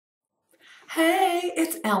Hey,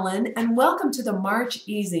 it's Ellen, and welcome to the March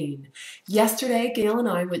Easing. Yesterday, Gail and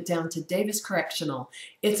I went down to Davis Correctional.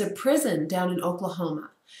 It's a prison down in Oklahoma,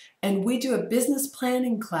 and we do a business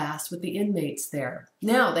planning class with the inmates there.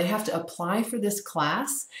 Now, they have to apply for this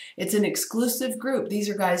class. It's an exclusive group. These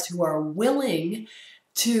are guys who are willing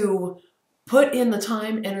to put in the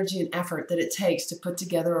time, energy, and effort that it takes to put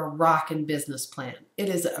together a rockin' business plan. It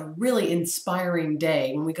is a really inspiring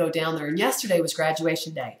day when we go down there, and yesterday was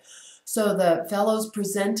graduation day. So the fellows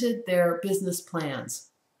presented their business plans.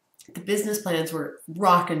 The business plans were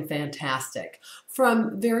rockin' fantastic.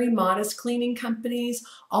 From very modest cleaning companies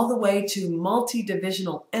all the way to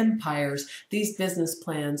multi-divisional empires, these business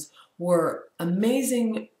plans were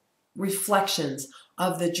amazing reflections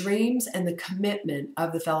of the dreams and the commitment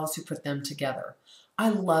of the fellows who put them together. I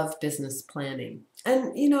love business planning.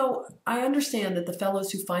 And, I understand that the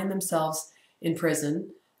fellows who find themselves in prison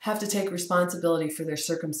have to take responsibility for their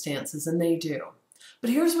circumstances, and they do. But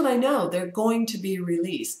here's what I know. They're going to be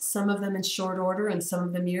released, some of them in short order and some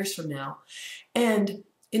of them years from now. And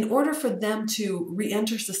in order for them to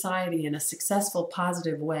re-enter society in a successful,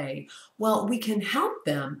 positive way, well, we can help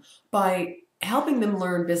them by helping them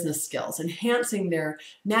learn business skills, enhancing their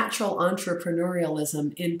natural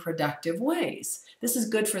entrepreneurialism in productive ways. This is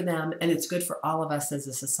good for them, and it's good for all of us as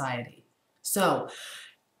a society. So,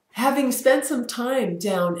 having spent some time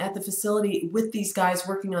down at the facility with these guys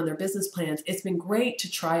working on their business plans, it's been great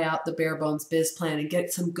to try out the bare bones biz plan and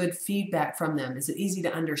get some good feedback from them. Is it easy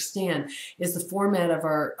to understand? Is the format of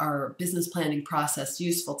our business planning process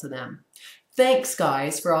useful to them? Thanks,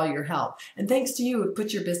 guys, for all your help. And thanks to you who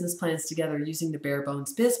put your business plans together using the bare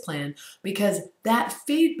bones biz plan, because that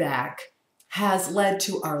feedback has led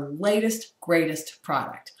to our latest, greatest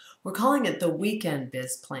product. We're calling it the Weekend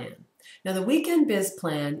Biz Plan. Now, the Weekend Biz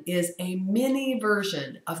Plan is a mini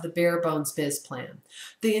version of the Bare Bones Biz Plan.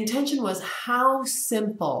 The intention was, how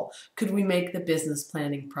simple could we make the business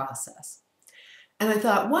planning process? And I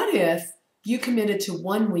thought, what if you committed to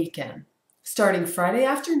one weekend, starting Friday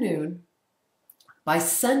afternoon, by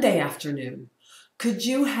Sunday afternoon, could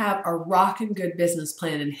you have a rockin' good business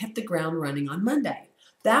plan and hit the ground running on Monday?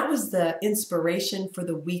 That was the inspiration for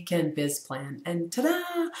the Weekend Biz Plan. And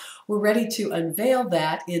ta-da! We're ready to unveil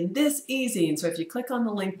that in this easing. So if you click on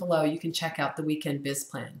the link below, you can check out the Weekend Biz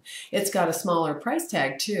Plan. It's got a smaller price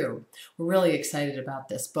tag too. We're really excited about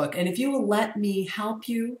this book. And if you will let me help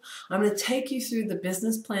you, I'm going to take you through the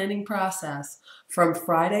business planning process from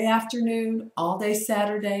Friday afternoon, all day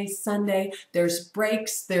Saturday, Sunday. There's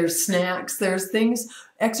breaks, there's snacks, there's things,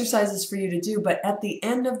 exercises for you to do. But at the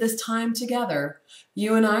end of this time together,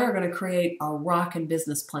 you and I are going to create a rockin'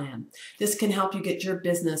 business plan. This can help you get your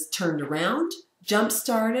business turned around,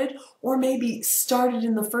 jump-started, or maybe started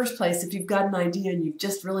in the first place. If you've got an idea and you've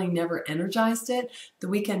just really never energized it, the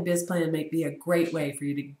Weekend Biz Plan may be a great way for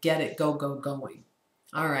you to get it going.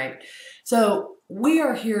 All right, so we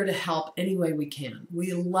are here to help any way we can.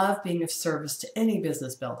 We love being of service to any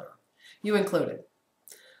business builder, you included.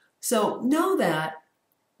 So know that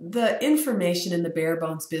the information in the Bare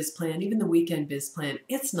Bones Biz Plan, even the Weekend Biz Plan,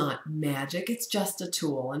 it's not magic, it's just a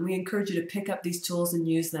tool. And we encourage you to pick up these tools and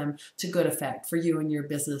use them to good effect for you and your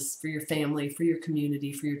business, for your family, for your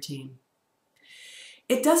community, for your team.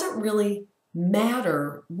 It doesn't really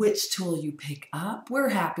matter which tool you pick up. We're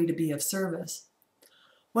happy to be of service.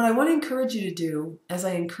 What I want to encourage you to do, as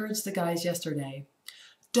I encouraged the guys yesterday,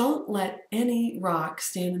 don't let any rock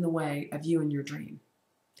stand in the way of you and your dream.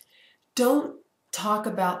 Don't talk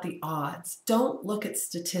about the odds. Don't look at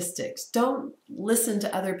statistics. Don't listen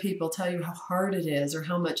to other people tell you how hard it is or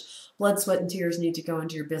how much blood, sweat, and tears need to go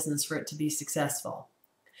into your business for it to be successful.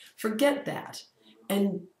 Forget that.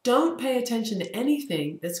 And don't pay attention to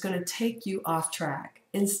anything that's going to take you off track.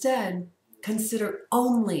 Instead, consider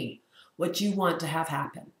only what you want to have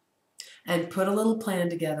happen and put a little plan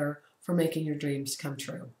together for making your dreams come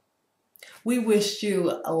true. We wish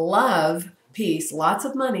you love, peace, lots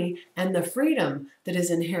of money, and the freedom that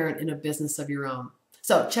is inherent in a business of your own.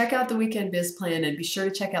 So check out the Weekend Biz Plan and be sure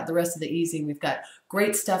to check out the rest of the easing. We've got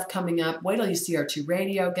great stuff coming up. Wait till you see our 2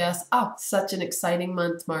 radio guests. Oh, such an exciting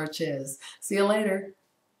month March is. See you later.